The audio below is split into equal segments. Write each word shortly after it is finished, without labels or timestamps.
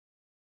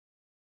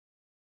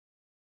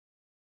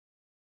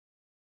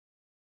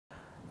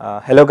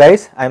Hello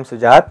guys, I am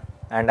Sujat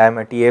and I am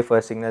a TA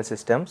for Signal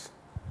Systems.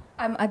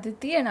 I'm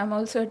Aditi and I'm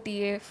also a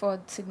TA for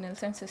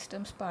Signals and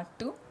Systems Part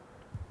 2.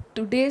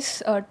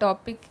 Today's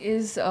topic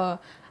is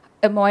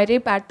Moire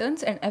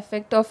patterns and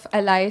effect of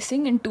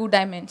aliasing in 2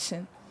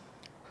 dimension.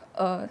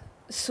 Uh,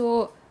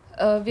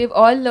 we've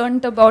all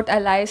learned about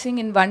aliasing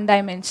in 1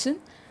 dimension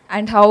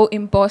and how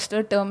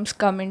imposter terms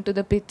come into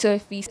the picture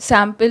if we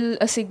sample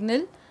a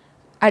signal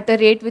at a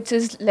rate which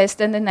is less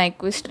than the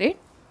Nyquist rate.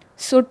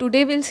 So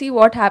today we'll see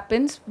what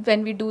happens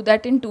when we do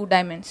that in 2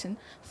 dimension.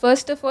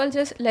 First of all,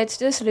 let's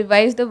just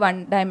revise the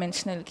 1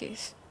 dimensional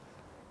case.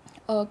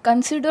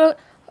 Consider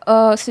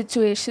a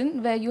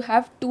situation where you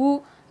have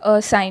two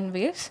sine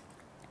waves.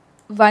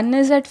 One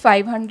is at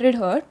 500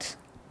 hertz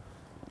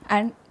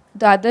and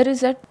the other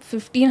is at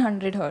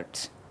 1500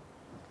 hertz.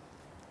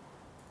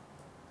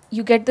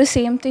 You get the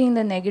same thing in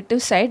the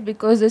negative side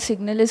because the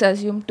signal is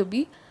assumed to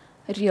be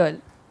real.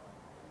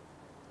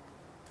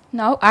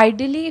 Now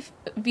ideally if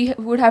we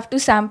would have to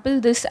sample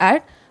this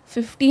at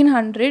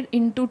 1500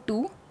 into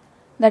 2,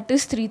 that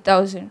is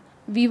 3000.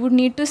 We would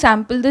need to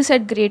sample this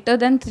at greater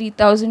than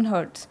 3000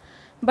 hertz.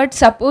 But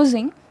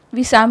supposing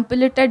we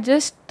sample it at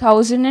just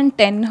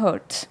 1010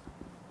 hertz.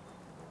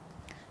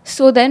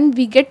 So then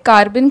we get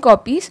carbon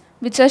copies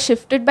which are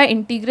shifted by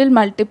integral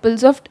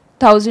multiples of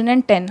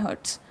 1010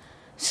 hertz.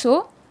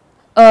 So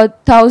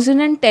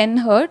 1010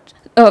 hertz,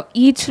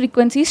 each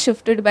frequency is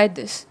shifted by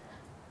this.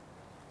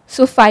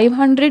 So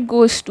 500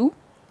 goes to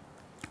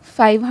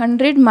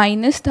 500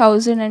 minus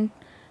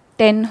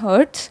 1010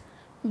 hertz,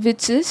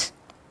 which is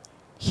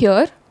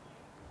here,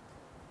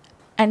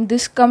 and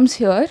this comes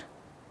here.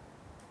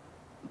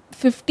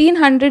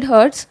 1500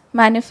 hertz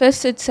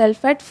manifests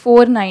itself at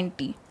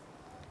 490.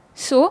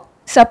 So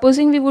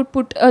supposing we would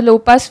put a low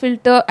pass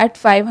filter at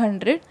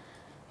 500,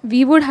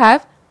 we would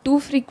have two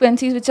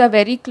frequencies which are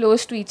very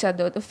close to each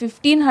other. The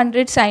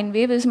 1500 sine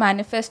wave is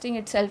manifesting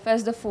itself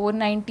as the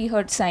 490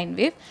 hertz sine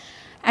wave.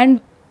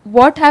 And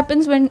what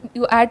happens when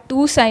you add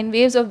two sine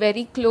waves of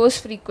very close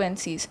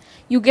frequencies?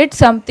 You get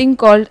something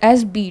called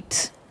as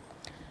beats.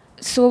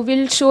 So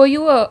we'll show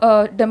you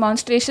a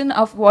demonstration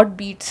of what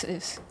beats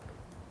is.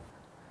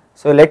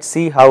 So let's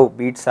see how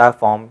beats are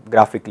formed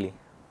graphically.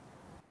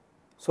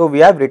 So we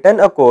have written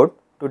a code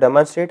to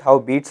demonstrate how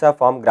beats are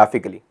formed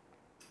graphically.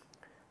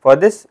 For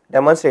this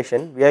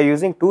demonstration, we are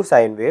using two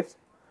sine waves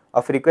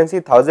of frequency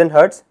 1000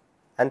 Hz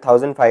and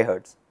 1005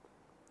 Hz.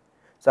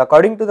 So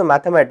according to the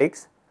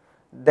mathematics,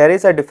 there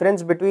is a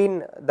difference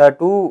between the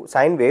two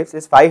sine waves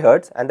is 5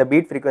 Hz and the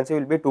beat frequency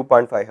will be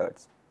 2.5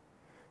 Hz.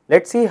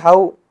 Let's see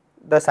how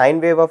the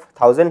sine wave of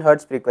 1000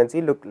 Hz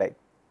frequency look like.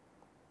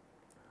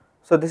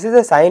 So this is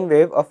a sine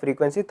wave of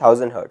frequency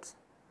 1000 Hz.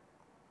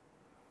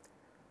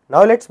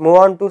 Now let's move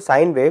on to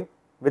sine wave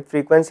with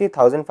frequency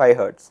 1005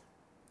 Hz.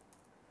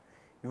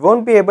 You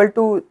won't be able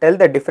to tell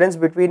the difference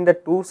between the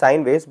two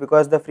sine waves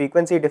because the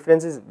frequency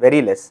difference is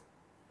very less.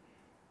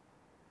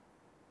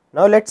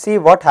 Now let's see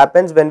what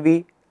happens when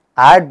we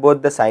add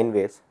both the sine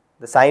waves,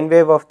 the sine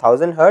wave of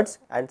 1000 Hz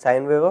and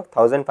sine wave of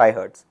 1005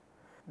 Hz.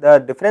 The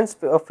difference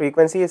of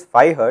frequency is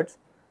 5 Hz.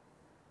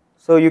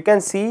 So you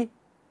can see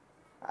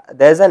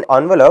there is an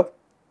envelope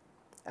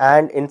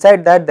and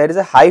inside that there is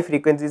a high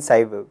frequency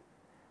sine wave.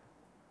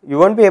 You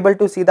won't be able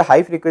to see the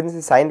high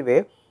frequency sine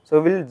wave, so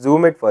we will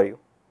zoom it for you.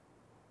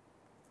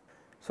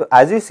 So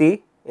as you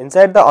see,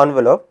 inside the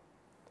envelope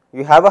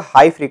you have a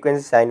high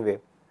frequency sine wave.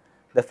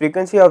 The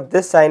frequency of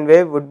this sine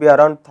wave would be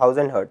around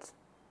 1000 Hz.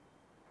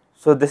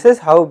 So this is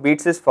how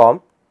beats is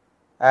formed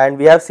and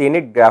we have seen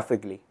it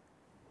graphically.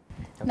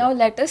 Okay. Now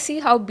let us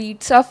see how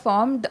beats are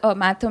formed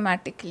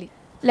mathematically.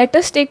 Let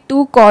us take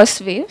two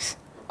cos waves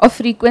of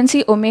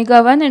frequency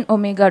omega 1 and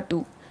omega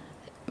 2,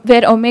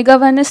 where omega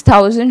 1 is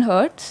 1000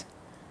 Hz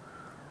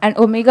and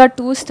omega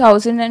 2 is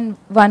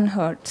 1001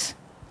 Hz.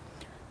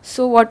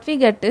 So what we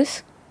get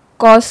is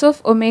cos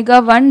of omega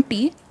 1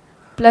 t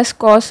plus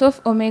cos of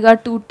omega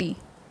 2 t.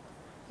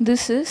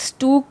 This is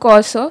 2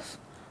 cos of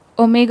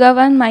omega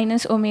 1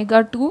 minus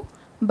omega 2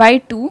 by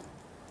 2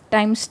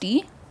 times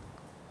t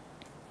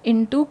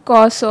into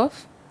cos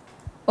of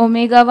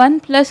omega 1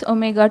 plus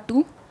omega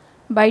 2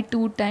 by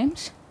 2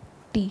 times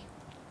t.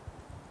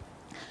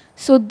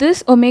 So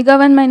this omega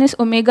 1 minus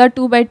omega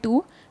 2 by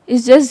 2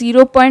 is just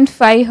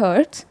 0.5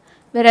 Hz,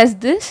 whereas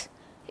this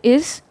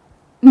is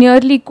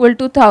nearly equal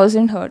to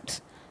 1000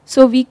 Hz.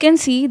 So we can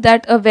see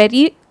that a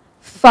very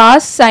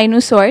fast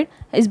sinusoid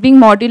is being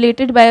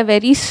modulated by a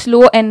very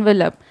slow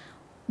envelope.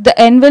 The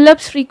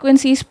envelope's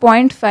frequency is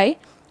 0.5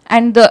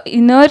 and the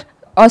inner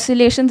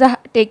oscillations are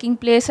taking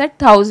place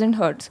at 1000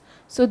 Hz.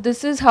 So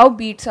this is how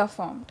beats are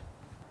formed.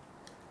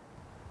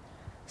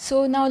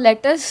 So now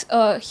let us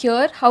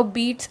hear how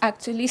beats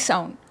actually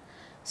sound.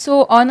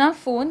 So on our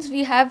phones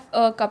we have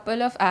a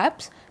couple of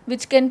apps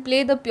which can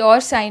play the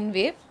pure sine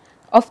wave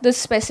of the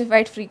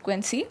specified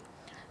frequency.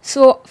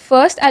 So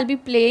first I'll be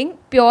playing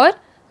pure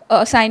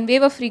sine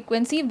wave of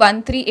frequency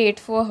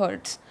 1384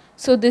 Hz.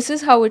 So this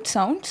is how it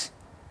sounds.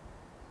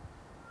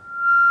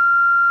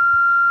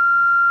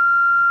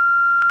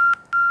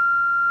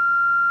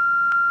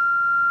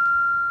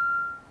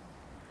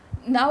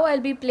 Now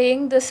I'll be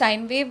playing the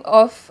sine wave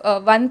of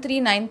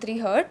 1393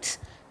 Hertz.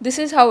 This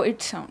is how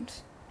it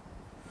sounds.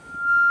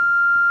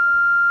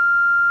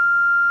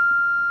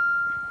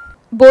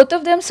 Both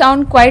of them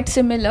sound quite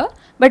similar,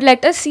 but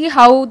let us see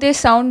how they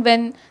sound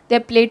when they're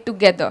played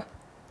together.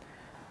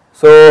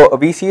 So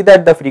we see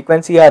that the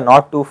frequency are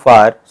not too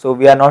far, so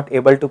we are not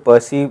able to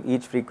perceive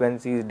each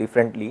frequency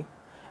differently,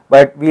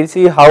 but we will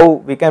see how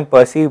we can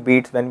perceive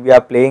beats when we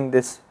are playing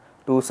these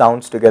two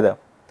sounds together.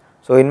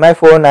 So in my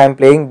phone I am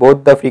playing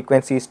both the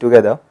frequencies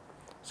together,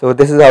 so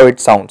this is how it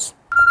sounds.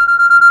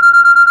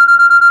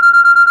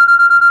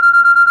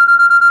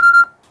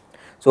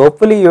 So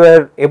hopefully you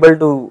are able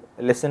to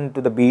listen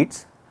to the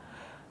beats.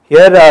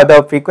 Here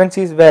the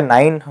frequencies were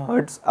 9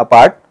 Hertz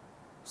apart,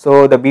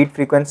 so the beat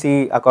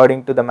frequency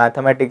according to the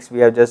mathematics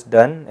we have just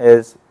done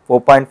is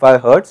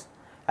 4.5 Hertz,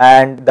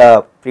 and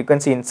the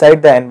frequency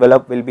inside the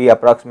envelope will be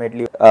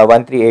approximately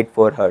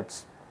 1384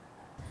 Hertz.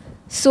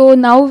 So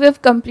now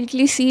we've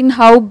completely seen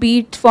how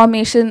beat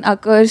formation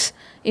occurs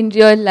in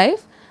real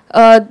life.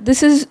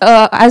 This is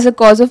as a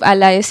cause of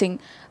aliasing.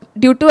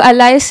 Due to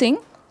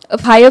aliasing,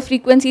 higher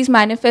frequencies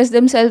manifest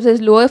themselves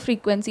as lower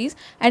frequencies,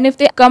 and if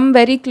they come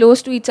very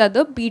close to each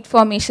other, beat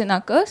formation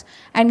occurs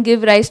and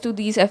give rise to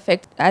these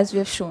effects as we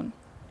have shown.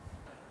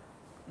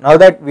 Now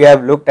that we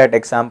have looked at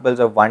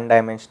examples of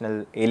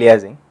one-dimensional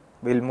aliasing,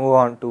 we will move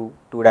on to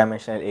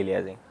two-dimensional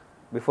aliasing.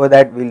 Before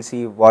that, we will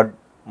see what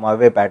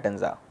Moire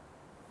patterns are.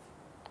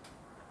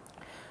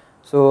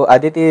 So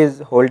Aditi is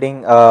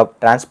holding a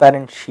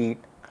transparent sheet.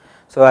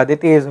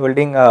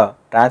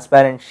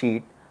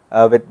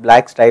 With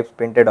black stripes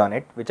printed on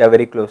it, which are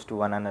very close to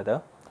one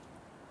another.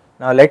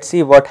 Now let's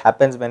see what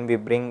happens when we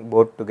bring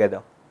both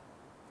together.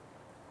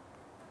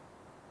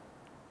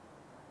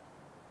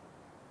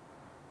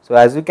 So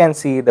as you can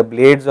see, the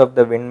blades of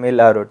the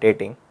windmill are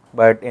rotating,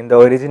 but in the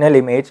original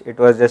image it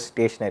was just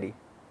stationary.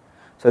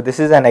 So this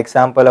is an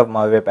example of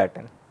Moire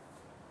pattern.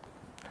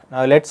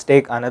 Now let's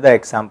take another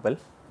example.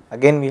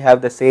 Again we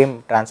have the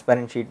same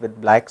transparent sheet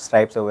with black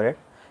stripes over it,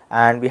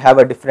 and we have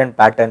a different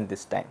pattern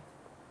this time.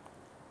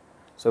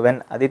 So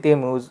when Aditi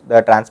moves the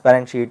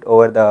transparent sheet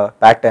over the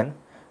pattern,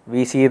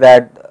 we see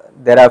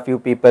that there are few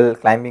people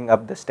climbing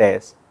up the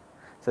stairs.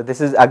 So this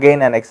is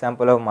again an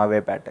example of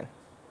Moire pattern.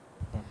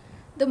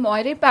 The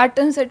Moire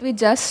patterns that we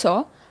just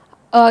saw,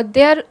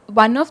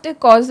 one of their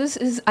causes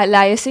is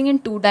aliasing in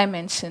 2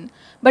 dimension.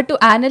 But to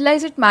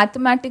analyze it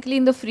mathematically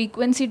in the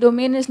frequency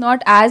domain is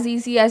not as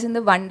easy as in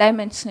the 1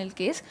 dimensional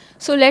case.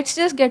 So let's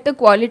just get a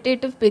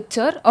qualitative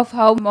picture of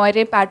how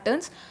Moire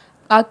patterns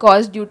are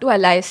caused due to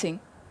aliasing.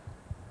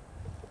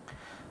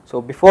 So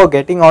before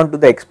getting on to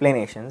the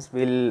explanations,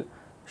 we will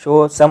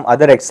show some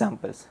other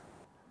examples.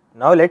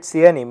 Now let's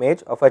see an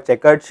image of a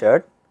checkered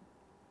shirt.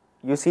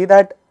 You see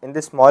that in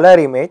this smaller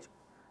image,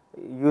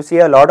 you see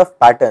a lot of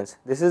patterns.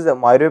 This is a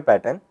Moire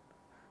pattern,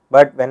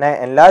 but when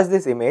I enlarge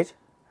this image,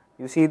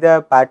 you see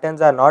the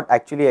patterns are not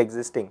actually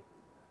existing.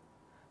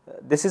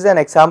 This is an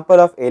example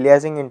of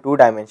aliasing in 2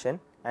 dimension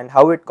and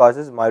how it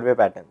causes Moire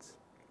patterns.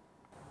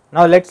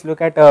 Now let's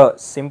look at a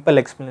simple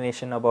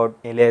explanation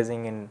about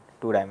aliasing in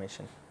 2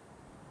 dimension.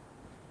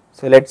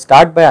 So let's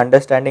start by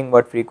understanding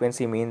what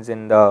frequency means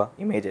in the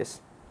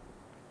images.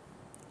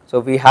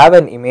 So we have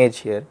an image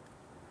here.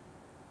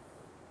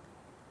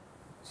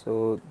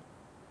 So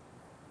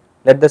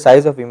let the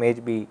size of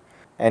image be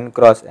n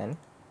cross n,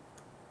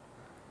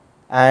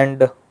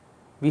 and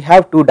we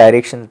have 2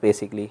 directions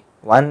basically.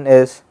 One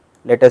is,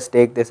 let us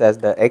take this as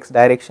the x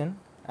direction,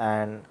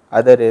 and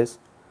other is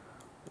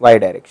y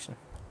direction.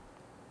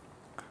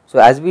 So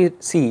as we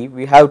see,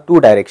 we have 2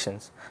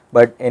 directions,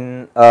 but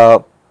in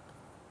a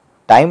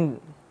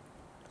time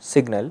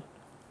signal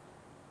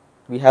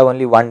we have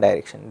only one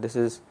direction. This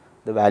is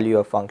the value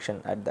of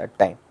function at that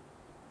time,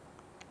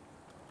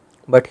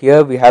 but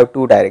here we have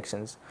 2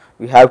 directions,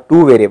 we have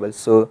 2 variables.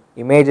 So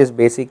image is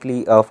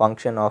basically a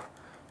function of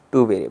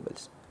 2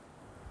 variables.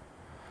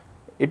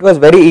 It was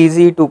very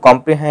easy to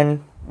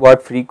comprehend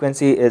what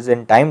frequency is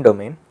in time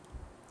domain,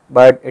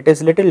 but it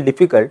is little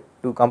difficult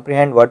to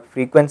comprehend what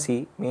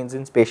frequency means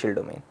in spatial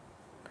domain.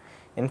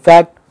 In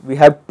fact, we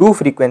have 2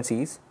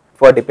 frequencies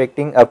for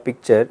depicting a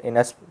picture in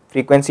a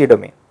frequency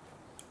domain.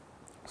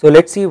 So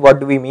let's see what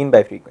do we mean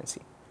by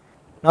frequency.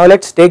 Now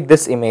let's take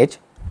this image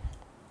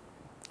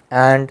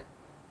and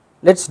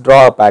let's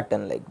draw a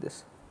pattern like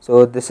this.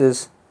 So this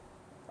is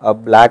a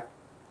black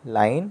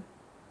line,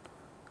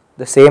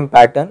 the same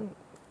pattern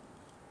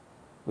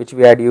which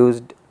we had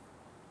used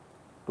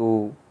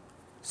to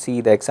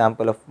see the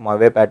example of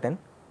Moire pattern.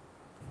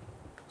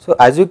 So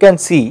as you can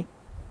see,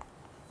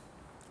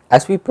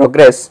 as we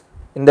progress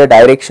in the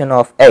direction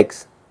of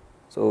x,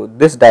 so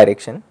this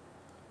direction,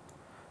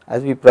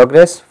 as we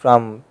progress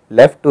from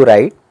left to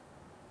right,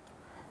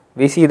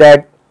 we see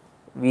that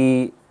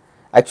we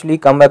actually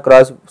come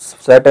across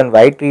certain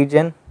white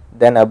region,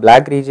 then a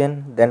black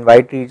region, then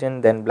white region,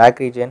 then black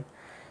region,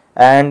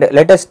 and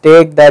let us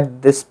take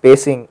that this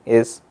spacing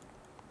is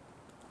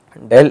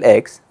del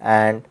x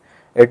and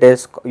it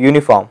is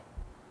uniform.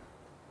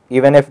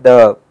 Even if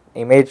the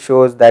image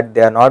shows that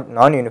they are not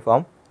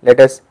non-uniform,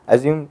 let us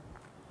assume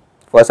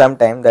for some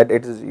time that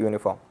it is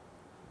uniform.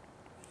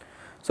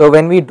 So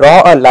when we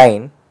draw a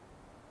line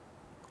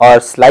or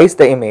slice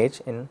the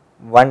image in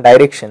one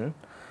direction,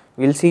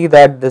 we will see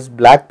that this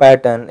black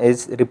pattern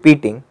is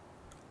repeating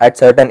at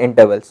certain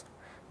intervals.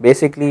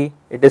 Basically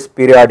it is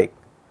periodic.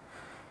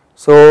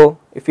 So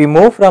if we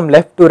move from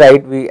left to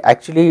right, we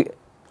actually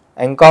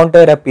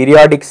encounter a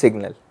periodic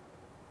signal.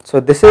 So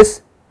this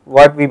is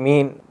what we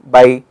mean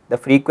by the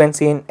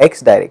frequency in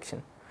x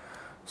direction.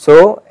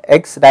 So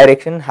x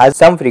direction has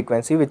some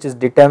frequency which is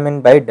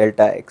determined by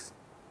delta x.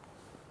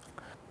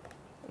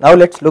 Now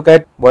let us look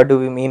at what do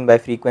we mean by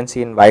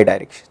frequency in y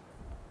direction.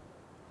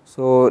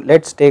 So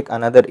let us take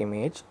another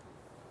image.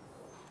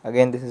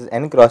 Again this is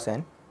n cross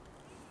n,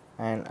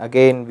 and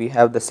again we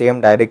have the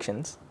same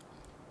directions,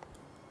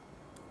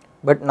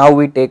 but now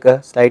we take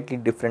a slightly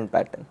different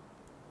pattern.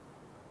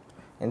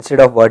 Instead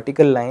of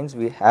vertical lines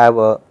we have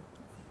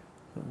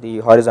the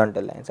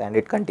horizontal lines, and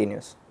it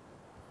continues.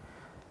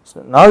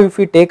 So now if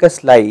we take a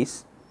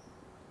slice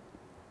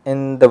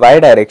in the y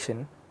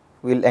direction,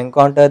 we will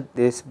encounter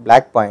these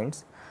black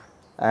points,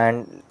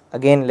 and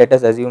again let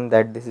us assume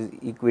that this is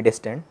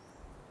equidistant.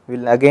 We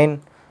will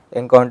again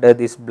encounter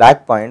these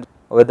black points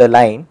over the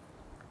line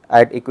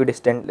at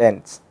equidistant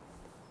lengths.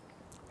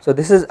 So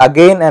this is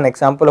again an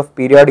example of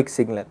periodic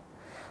signal.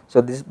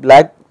 So these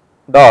black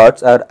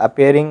dots are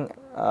appearing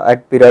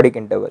at periodic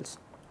intervals.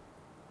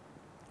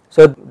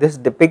 So this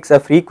depicts a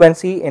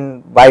frequency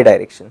in y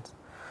directions.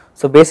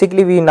 So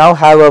basically we now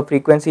have a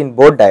frequency in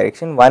both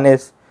direction. One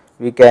is,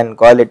 we can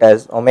call it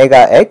as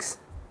omega x,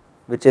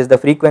 which is the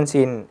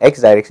frequency in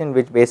x direction,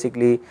 which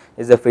basically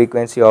is the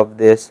frequency of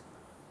this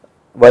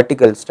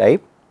vertical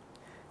stripe,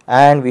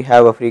 and we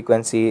have a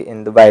frequency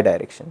in the y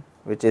direction,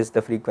 which is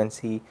the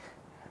frequency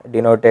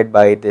denoted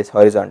by this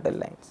horizontal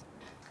lines.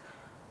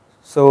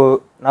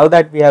 So now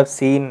that we have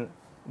seen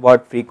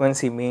what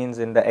frequency means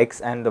in the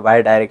x and the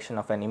y direction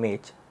of an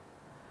image,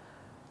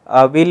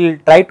 we will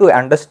try to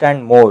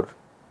understand more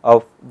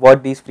of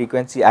what these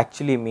frequency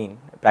actually mean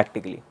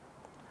practically.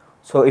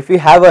 So if we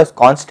have a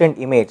constant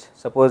image,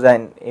 suppose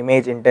an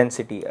image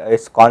intensity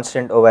is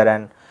constant over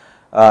an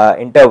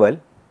interval,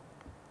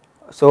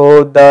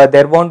 so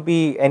there won't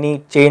be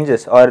any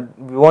changes, or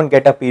we won't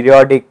get a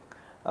periodic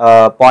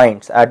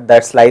points at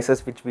the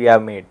slices which we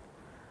have made.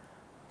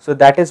 So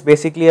that is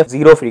basically a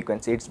zero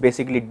frequency, it is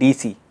basically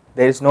DC,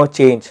 there is no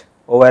change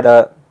over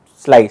a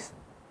slice.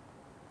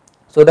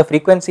 So the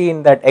frequency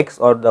in that x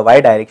or the y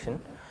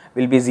direction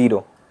will be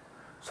 0.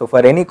 So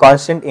for any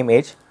constant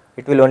image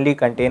it will only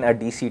contain a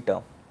DC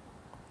term.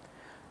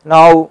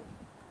 Now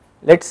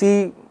let us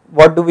see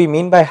what do we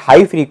mean by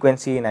high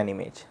frequency in an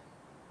image.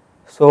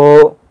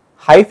 So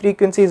high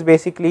frequency is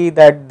basically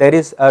that there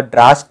is a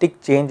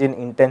drastic change in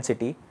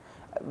intensity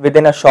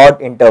within a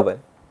short interval.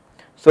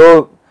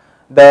 So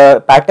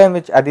the pattern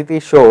which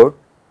Aditi showed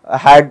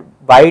had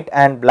white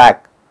and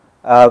black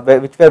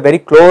which were very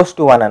close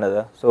to one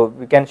another. So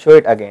we can show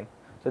it again.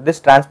 So this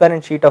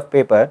transparent sheet of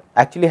paper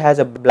actually has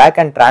a black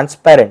and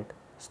transparent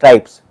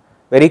stripes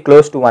very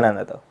close to one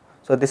another.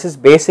 So this is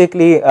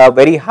basically a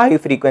very high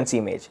frequency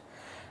image,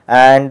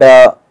 and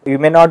you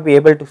may not be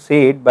able to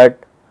see it,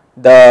 but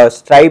the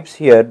stripes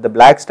here, the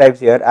black stripes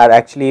here are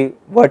actually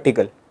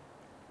vertical.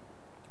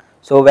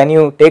 So when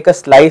you take a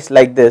slice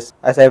like this,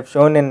 as I have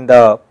shown in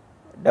the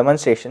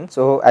demonstration,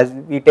 so as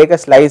we take a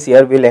slice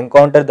here, we will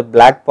encounter the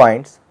black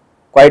points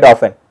quite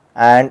often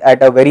and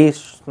at a very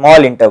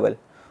small interval.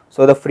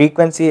 So the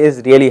frequency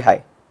is really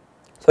high.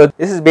 So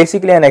this is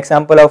basically an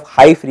example of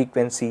high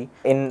frequency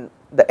in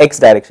the x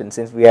direction,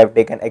 since we have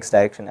taken x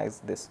direction as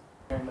this.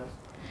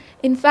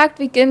 In fact,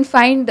 we can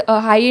find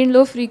high and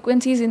low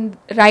frequencies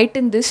right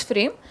in this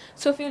frame.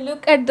 So if you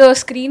look at the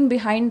screen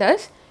behind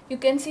us, you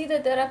can see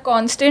that there are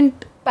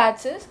constant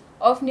patches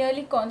of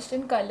nearly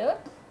constant color,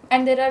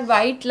 and there are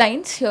white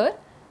lines here.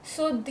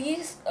 So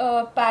these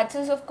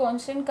patches of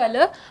constant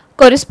color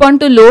correspond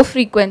to low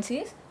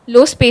frequencies,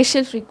 low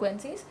spatial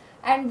frequencies,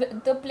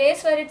 and the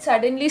place where it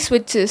suddenly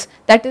switches,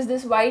 that is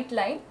this white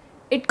line,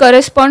 it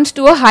corresponds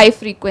to a high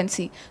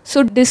frequency.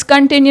 So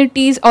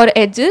discontinuities or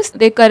edges,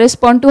 they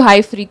correspond to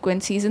high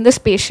frequencies in the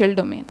spatial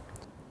domain.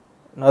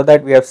 Now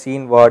that we have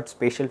seen what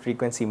spatial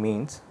frequency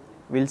means,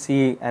 we will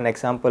see an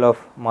example of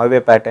Moire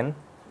pattern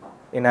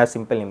in a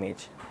simple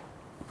image.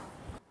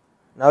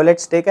 Now let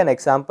us take an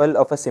example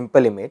of a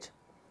simple image.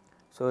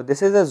 So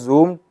this is a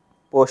zoomed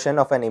portion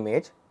of an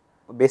image,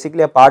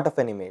 basically a part of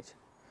an image.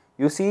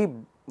 You see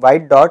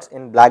white dots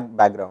in black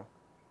background.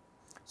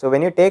 So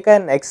when you take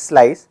an x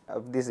slice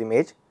of this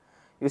image,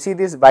 you see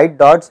these white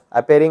dots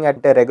appearing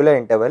at a regular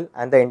interval,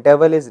 and the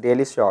interval is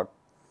really short.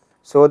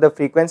 So the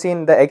frequency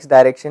in the x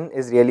direction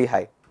is really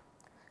high.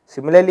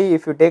 Similarly,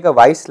 if you take a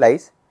y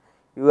slice,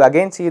 you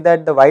again see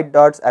that the white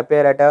dots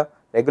appear at a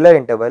regular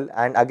interval,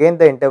 and again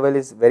the interval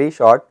is very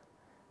short.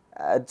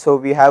 So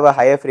we have a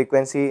higher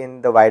frequency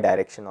in the y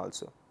direction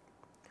also.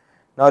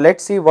 Now let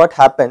us see what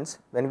happens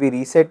when we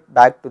reset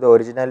back to the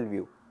original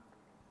view.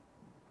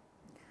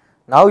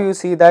 Now you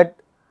see that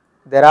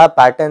there are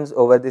patterns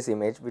over this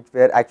image which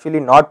were actually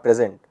not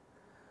present.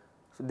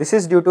 So this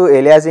is due to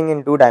aliasing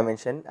in 2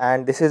 dimension,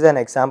 and this is an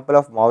example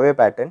of Moire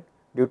pattern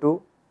due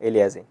to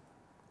aliasing.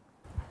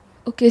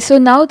 Okay, so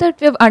now that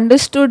we have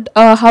understood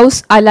how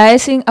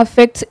aliasing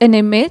affects an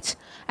image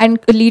and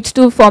leads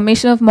to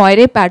formation of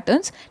Moire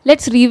patterns,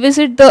 let's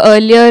revisit the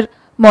earlier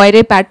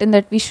Moire pattern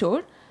that we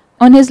showed.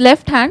 On his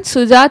left hand,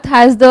 Sujat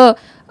has the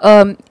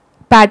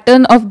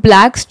pattern of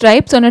black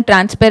stripes on a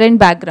transparent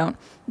background.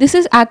 This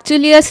is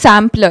actually a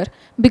sampler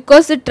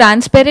because the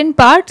transparent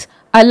parts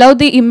allow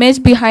the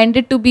image behind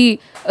it to be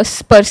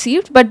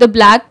perceived, but the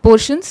black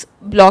portions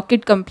block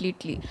it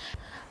completely.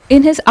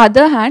 In his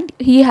other hand,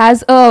 he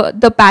has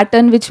the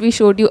pattern which we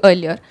showed you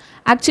earlier.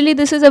 Actually,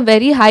 this is a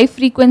very high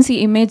frequency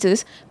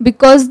images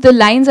because the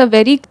lines are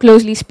very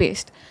closely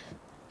spaced.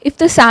 If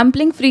the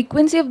sampling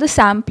frequency of the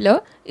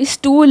sampler is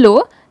too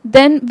low,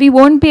 then we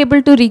won't be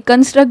able to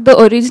reconstruct the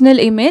original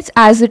image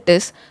as it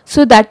is.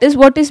 So that is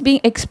what is being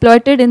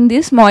exploited in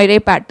this Moire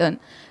pattern.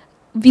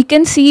 We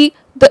can see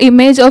the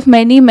image of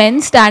many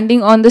men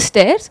standing on the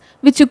stairs,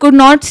 which you could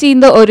not see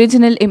in the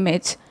original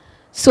image.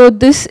 So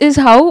this is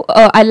how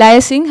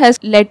aliasing has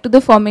led to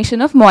the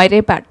formation of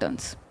Moire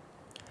patterns.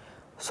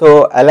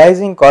 So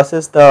aliasing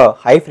causes the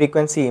high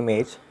frequency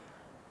image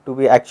to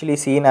be actually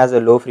seen as a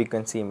low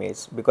frequency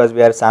image because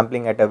we are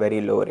sampling at a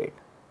very low rate.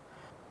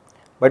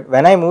 But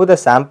when I move the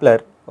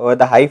sampler over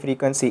the high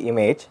frequency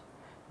image,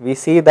 we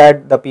see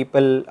that the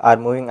people are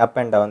moving up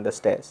and down the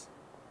stairs.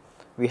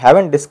 We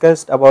haven't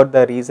discussed about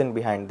the reason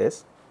behind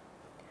this.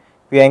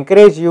 We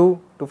encourage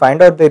you to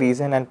find out the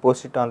reason and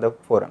post it on the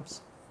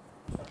forums.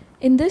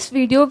 In this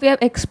video, we have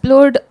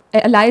explored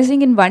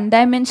aliasing in 1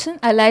 dimension,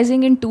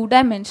 aliasing in 2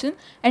 dimension,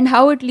 and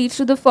how it leads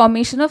to the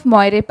formation of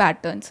Moire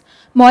patterns.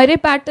 Moire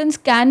patterns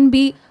can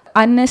be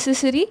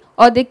unnecessary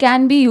or they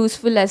can be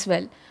useful as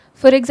well.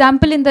 For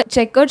example, in the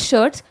checkered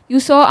shirts, you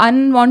saw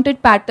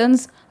unwanted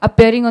patterns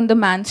appearing on the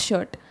man's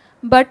shirt.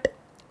 But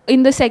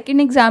in the second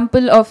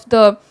example of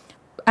the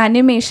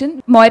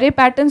animation, Moire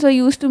patterns were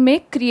used to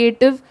make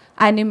creative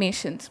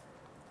animations.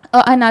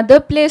 Another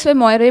place where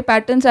Moire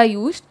patterns are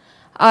used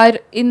are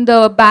in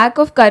the back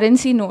of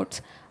currency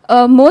notes.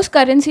 Most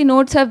currency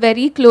notes have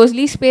very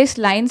closely spaced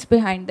lines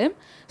behind them.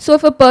 So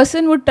if a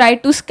person would try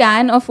to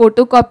scan or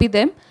photocopy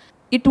them,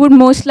 it would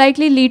most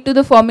likely lead to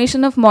the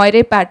formation of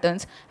Moire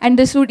patterns, and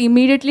this would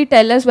immediately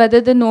tell us whether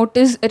the note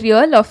is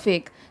real or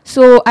fake.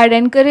 So I'd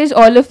encourage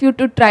all of you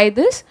to try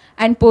this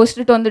and post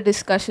it on the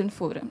discussion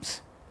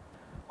forums.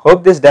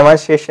 Hope this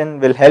demonstration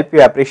will help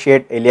you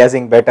appreciate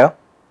aliasing better.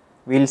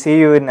 We will see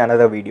you in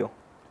another video.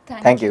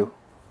 Thank you.